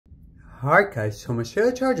Alright guys, so I'm going to show you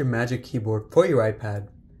how to charge a Magic Keyboard for your iPad,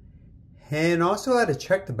 and also how to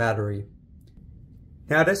check the battery.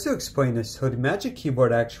 Now just to explain this, so the Magic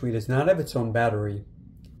Keyboard actually does not have its own battery.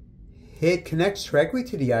 It connects directly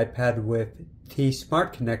to the iPad with the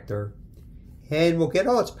smart connector, and will get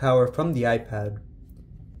all its power from the iPad.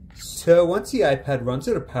 So once the iPad runs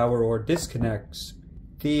out of power or disconnects,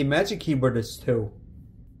 the Magic Keyboard does too.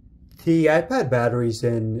 The iPad battery's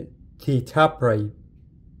in the top right.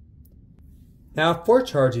 Now for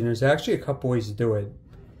charging, there's actually a couple ways to do it.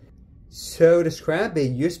 So to grab a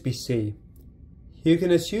USB-C, you can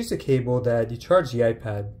just use the cable that you charge the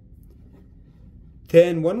iPad.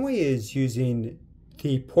 Then one way is using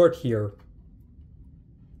the port here.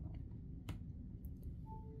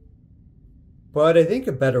 But I think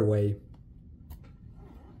a better way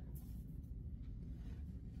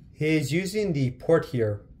is using the port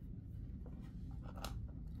here.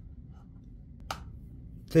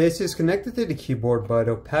 This is connected to the keyboard, but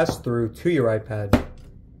it'll pass through to your iPad.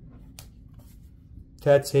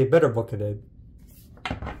 That's a better look at it.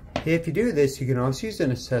 If you do this, you can also use an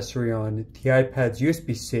accessory on the iPad's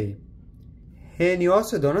USB-C. And you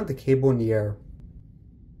also don't have the cable in the air.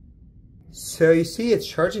 So you see it's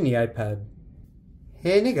charging the iPad.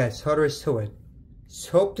 And hey guys, how there is to it.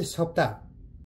 So hope this helped out.